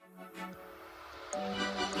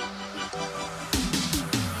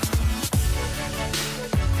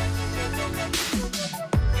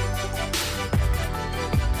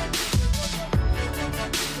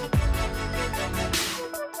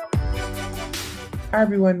Hi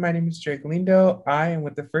everyone, my name is Drake Lindo. I am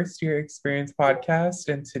with the First Year Experience podcast,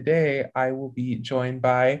 and today I will be joined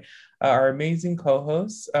by our amazing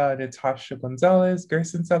co-hosts, Natasha Gonzalez,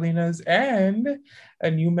 Gerson Salinas, and a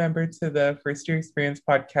new member to the First Year Experience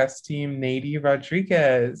podcast team, Nady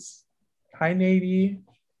Rodriguez. Hi, Nady.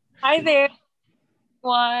 Hi there,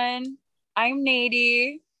 everyone. I'm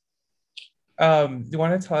Nady. Do you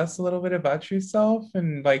want to tell us a little bit about yourself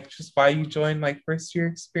and like just why you joined like First Year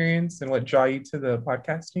Experience and what draw you to the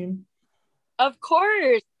podcast team? Of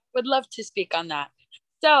course, would love to speak on that.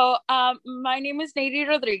 My name is Nady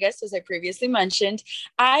Rodriguez, as I previously mentioned.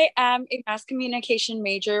 I am a mass communication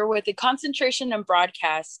major with a concentration in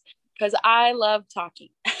broadcast because I love talking.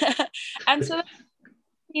 And so that led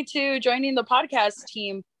me to joining the podcast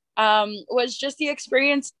team was just the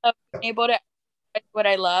experience of being able to what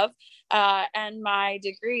I love and my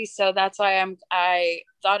degree. So that's why I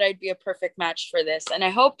thought I'd be a perfect match for this, and I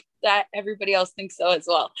hope that everybody else thinks so as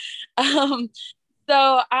well. Um,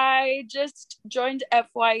 so I just joined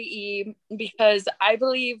FYE because I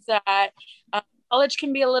believe that college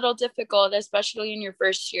can be a little difficult, especially in your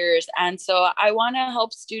first years. And so I want to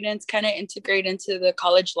help students kind of integrate into the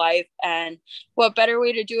college life. And what better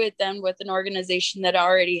way to do it than with an organization that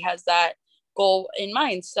already has that goal in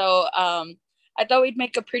mind? I thought we'd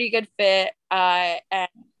make a pretty good fit. And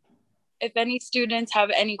if any students have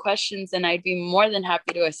any questions, then I'd be more than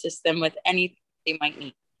happy to assist them with anything they might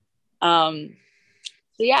need. Um,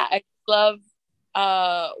 I love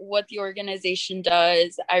what the organization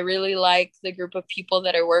does. I really like the group of people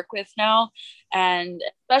that I work with now, and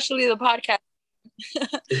especially the podcast,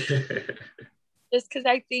 just because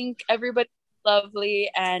I think everybody's lovely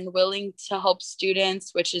and willing to help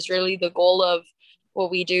students, which is really the goal of what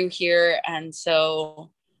we do here. And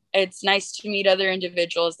so it's nice to meet other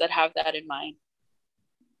individuals that have that in mind.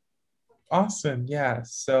 Awesome. Yeah.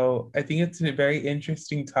 So I think it's a very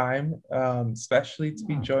interesting time, especially to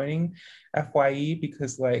be joining FYE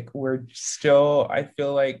because, like, we're still, I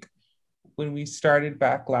feel like when we started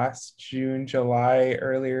back last June, July,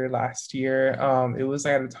 earlier last year, it was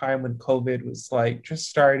at a time when COVID was like just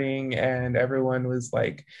starting and everyone was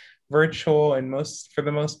like virtual and for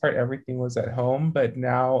the most part, everything was at home. But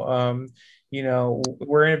now,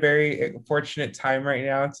 we're in a very fortunate time right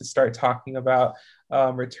now to start talking about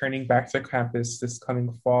returning back to campus this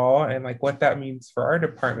coming fall and like what that means for our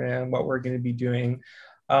department and what we're going to be doing.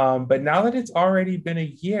 But now that it's already been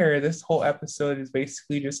a year, this whole episode is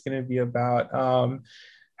basically just going to be about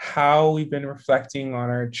how we've been reflecting on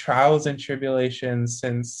our trials and tribulations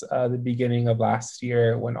since the beginning of last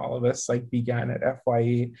year when all of us like began at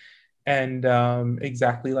FYE and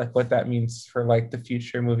exactly like what that means for like the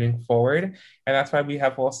future moving forward. And that's why we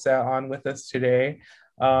have Jose on with us today.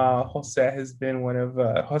 Jose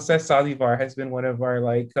Salivar has been one of our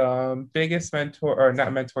like biggest mentor or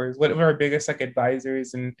not mentors, one of our biggest like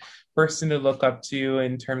advisors and person to look up to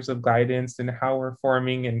in terms of guidance and how we're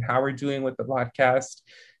forming and how we're doing with the podcast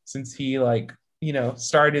since he like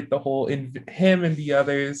started the whole in him and the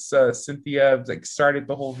others, Cynthia like started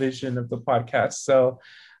the whole vision of the podcast. So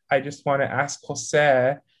I just want to ask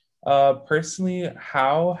Jose, personally,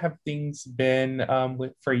 how have things been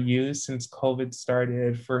for you since COVID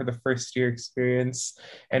started for the first year experience?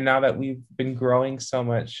 And now that we've been growing so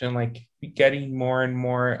much and like getting more and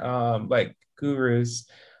more like gurus,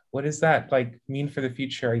 what does that like mean for the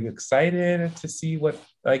future? Are you excited to see what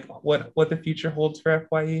the future holds for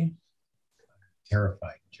FYE?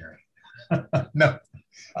 Terrified, Jerry. No,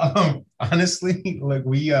 honestly, like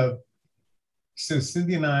so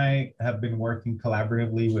Cynthia and I have been working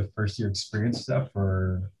collaboratively with first year experience stuff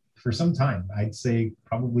for some time. I'd say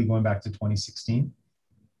probably going back to 2016.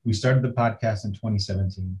 We started the podcast in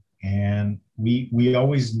 2017, and we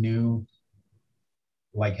always knew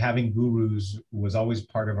like having gurus was always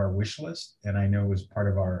part of our wish list, and I know it was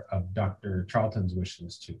part of our of Dr. Charlton's wish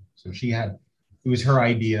list too. So it was her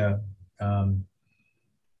idea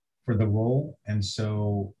for the role, and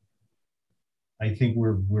so I think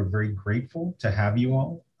we're very grateful to have you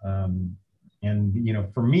all. And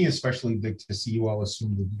for me especially, to see you all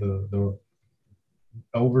assume the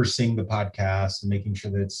overseeing the podcast and making sure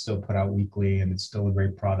that it's still put out weekly and it's still a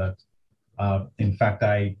great product. In fact,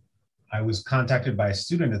 I was contacted by a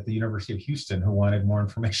student at the University of Houston who wanted more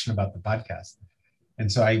information about the podcast,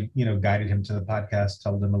 and so I guided him to the podcast,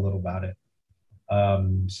 told him a little about it.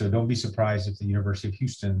 So don't be surprised if the University of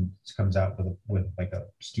Houston comes out with like a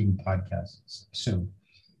student podcast soon.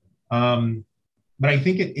 But I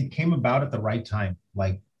think it came about at the right time,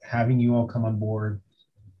 like having you all come on board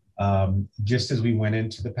just as we went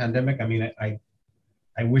into the pandemic. I mean,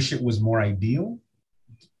 I wish it was more ideal,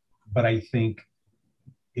 but I think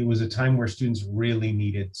it was a time where students really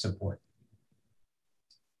needed support.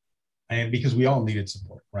 And because we all needed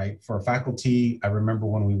support, right? For faculty, I remember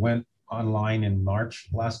when we went online in March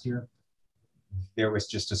last year, there was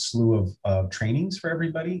just a slew of trainings for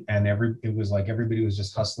everybody. And it was like everybody was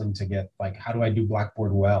just hustling to get like, how do I do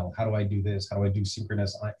Blackboard well? How do I do this? How do I do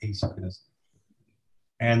synchronous, asynchronous?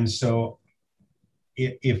 And so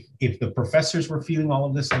if the professors were feeling all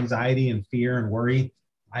of this anxiety and fear and worry,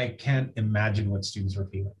 I can't imagine what students were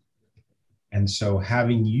feeling. And so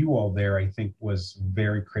having you all there, I think, was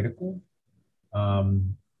very critical.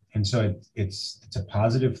 And so it's a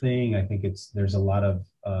positive thing. I think there's a lot of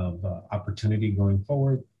opportunity going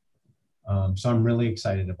forward. So I'm really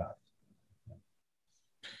excited about it.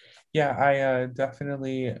 Yeah, I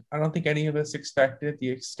definitely, I don't think any of us expected the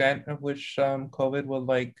extent of which COVID would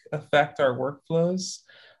like affect our workflows.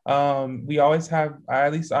 We always have,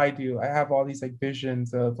 at least I do, I have all these like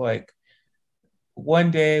visions of like,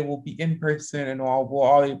 one day we'll be in person and we're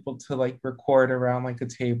all able to like record around like a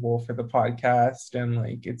table for the podcast, and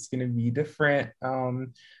like it's going to be different.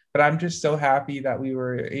 But I'm just so happy that we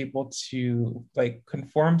were able to like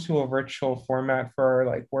conform to a virtual format for our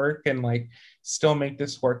like work and like still make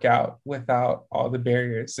this work out without all the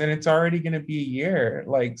barriers. And it's already going to be a year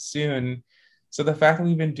like soon. So the fact that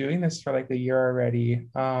we've been doing this for like a year already,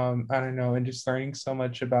 I don't know, and just learning so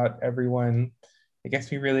much about everyone, it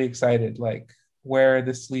gets me really excited. Like where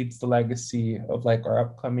this leads the legacy of like our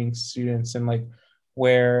upcoming students, and like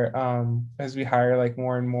where as we hire like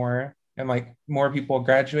more and more and like more people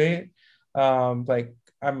graduate, like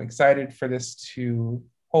I'm excited for this to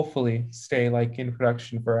hopefully stay like in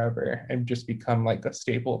production forever and just become like a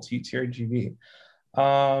staple to UTRGV.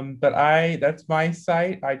 But that's my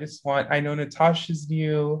site. I know Natasha's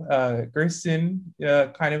new, Gerson,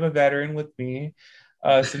 kind of a veteran with me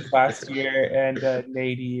since last year, and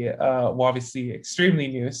Nady, well, obviously extremely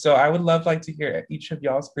new. So I would love like to hear each of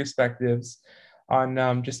y'all's perspectives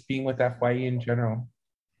on just being with FYE in general.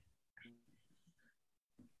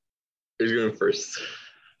 Who's going first?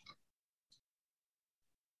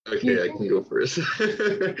 Okay, I can go first.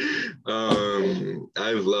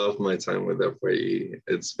 I've loved my time with FYE.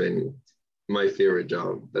 It's been my favorite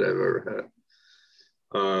job that I've ever had.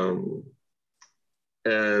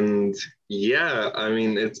 And yeah, I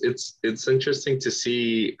mean, it's interesting to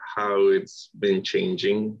see how it's been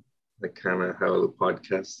changing, like kind of how the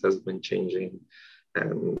podcast has been changing.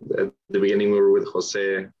 And at the beginning, we were with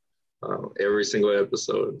Jose. Every single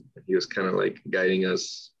episode, he was kind of like guiding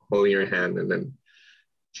us, holding our hand, and then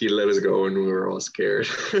he let us go, and we were all scared.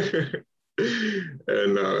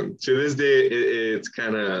 And to this day, it's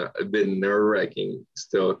kind of a bit nerve-wracking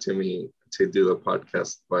still to me to do the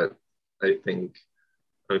podcast, but I think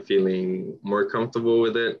I'm feeling more comfortable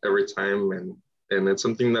with it every time, and it's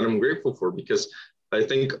something that I'm grateful for, because I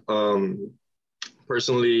think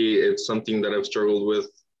personally it's something that I've struggled with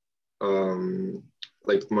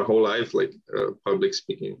like my whole life, like public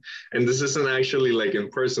speaking. And this isn't actually like in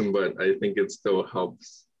person, but I think it still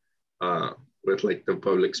helps with like the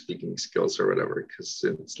public speaking skills or whatever, because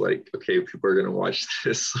it's like, okay, people are gonna watch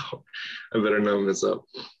this, so I better not mess up.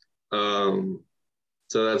 So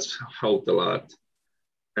that's helped a lot.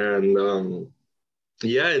 And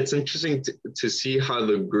yeah, it's interesting to see how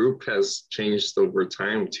the group has changed over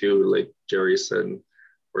time too. Like Jerry said,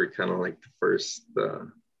 we're kind of like the first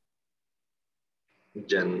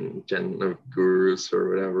gen of gurus or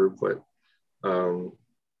whatever, but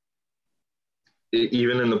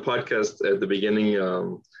even in the podcast at the beginning,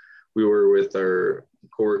 we were with our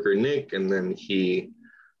coworker Nick, and then he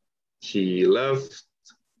left,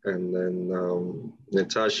 and then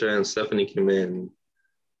Natasha and Stephanie came in,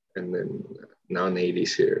 and then now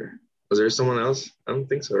Nady's here. Was there someone else? I don't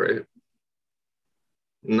think so, right?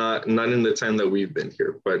 Not in the time that we've been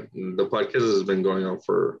here, but the podcast has been going on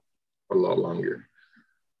for a lot longer.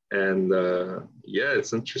 And yeah,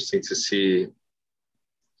 it's interesting to see,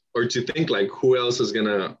 or to think like, who else is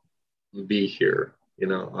gonna be here, you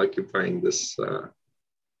know, occupying this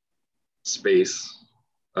space.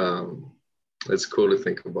 It's cool to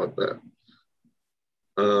think about that.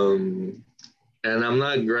 And I'm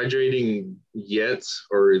not graduating yet,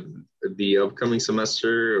 or the upcoming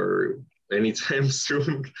semester, or anytime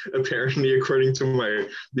soon, apparently, according to my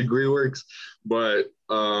degree works. But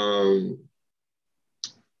I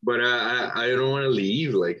don't want to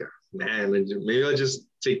leave. Like, man, maybe I'll just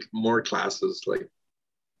take more classes. Like,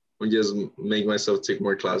 I'll just make myself take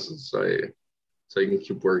more classes so I can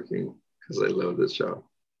keep working, because I love this job.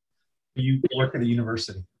 You work at a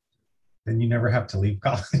university, then you never have to leave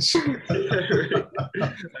college.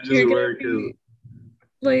 I just work.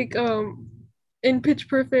 in Pitch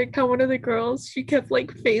Perfect, how one of the girls, she kept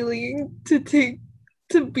like failing to be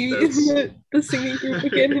in That's the singing group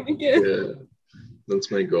again and again. yeah,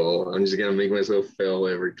 that's my goal. I'm just gonna make myself fail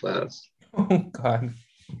every class. Oh God.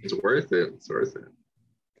 It's worth it. It's worth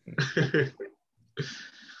it.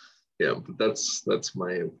 Yeah, but that's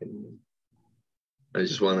my opinion. I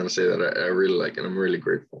just wanted to say that I really like it. I'm really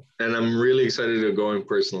grateful, and I'm really excited to go in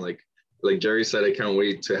person. Like Jerry said, I can't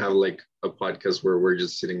wait to have like a podcast where we're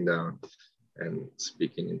just sitting down and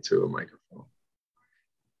speaking into a microphone.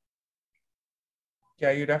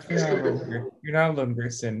 Yeah, you're definitely not alone. You're not a lone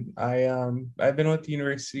person. I've been with the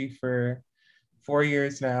university for 4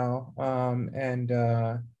 years now. And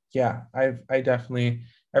yeah, I definitely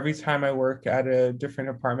every time I work at a different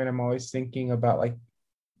department, I'm always thinking about like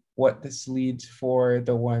what this leads for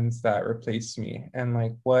the ones that replace me, and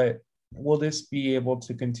like what will this be able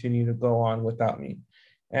to continue to go on without me.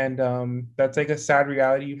 And that's like a sad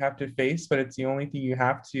reality you have to face, but it's the only thing you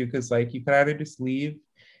have to, because like you could either just leave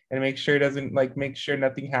and make sure it doesn't like make sure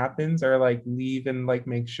nothing happens, or like leave and like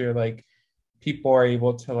make sure like people are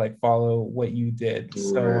able to like follow what you did.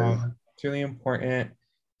 So it's really important.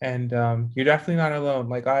 And you're definitely not alone.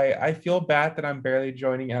 Like I feel bad that I'm barely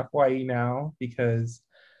joining FYE now, because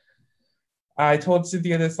I told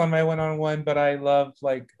Cynthia this on my one-on-one, but I love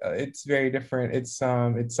like it's very different. It's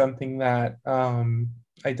something that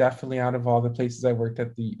I definitely, out of all the places I worked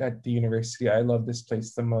at the university, I love this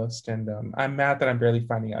place the most. And I'm mad that I'm barely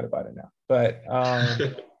finding out about it now. But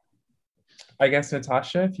I guess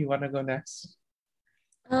Natasha, if you want to go next.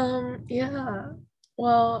 Yeah.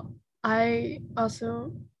 Well, I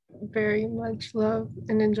also very much love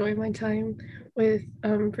and enjoy my time with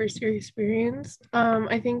first year experience.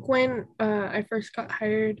 I think when I first got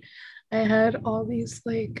hired, I had all these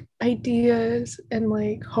like ideas and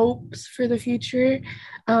like hopes for the future,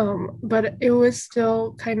 but it was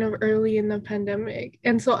still kind of early in the pandemic,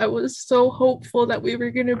 and so I was so hopeful that we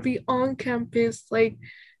were gonna be on campus, like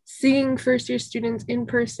seeing first year students in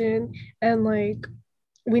person, and like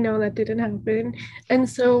we know that didn't happen. And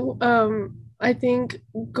so I think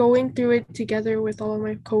going through it together with all of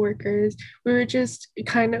my coworkers, we were just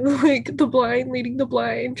kind of like the blind leading the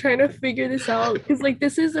blind, trying to figure this out. Because like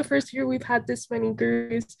this is the first year we've had this many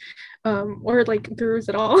gurus, or like gurus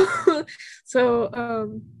at all.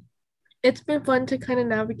 So it's been fun to kind of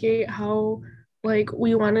navigate how like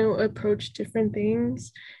we want to approach different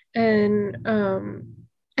things. And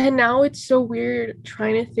now it's so weird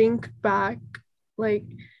trying to think back, like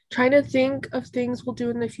trying to think of things we'll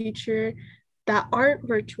do in the future that aren't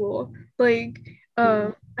virtual. Like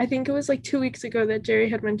I think it was like 2 weeks ago that Jerry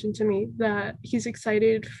had mentioned to me that he's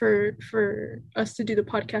excited for us to do the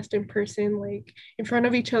podcast in person, like in front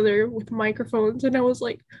of each other with microphones. And I was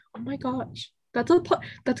like, oh my gosh, that's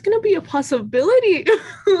gonna be a possibility.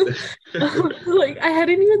 Like I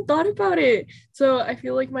hadn't even thought about it. So I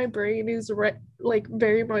feel like my brain is like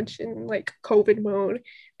very much in like COVID mode,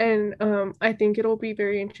 and I think it'll be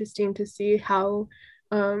very interesting to see how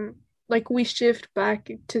like we shift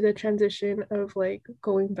back to the transition of like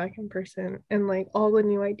going back in person, and like all the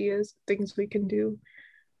new ideas, things we can do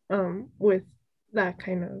with that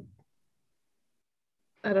kind of,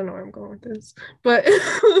 I don't know where I'm going with this, but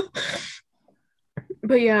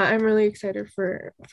but yeah, I'm really excited for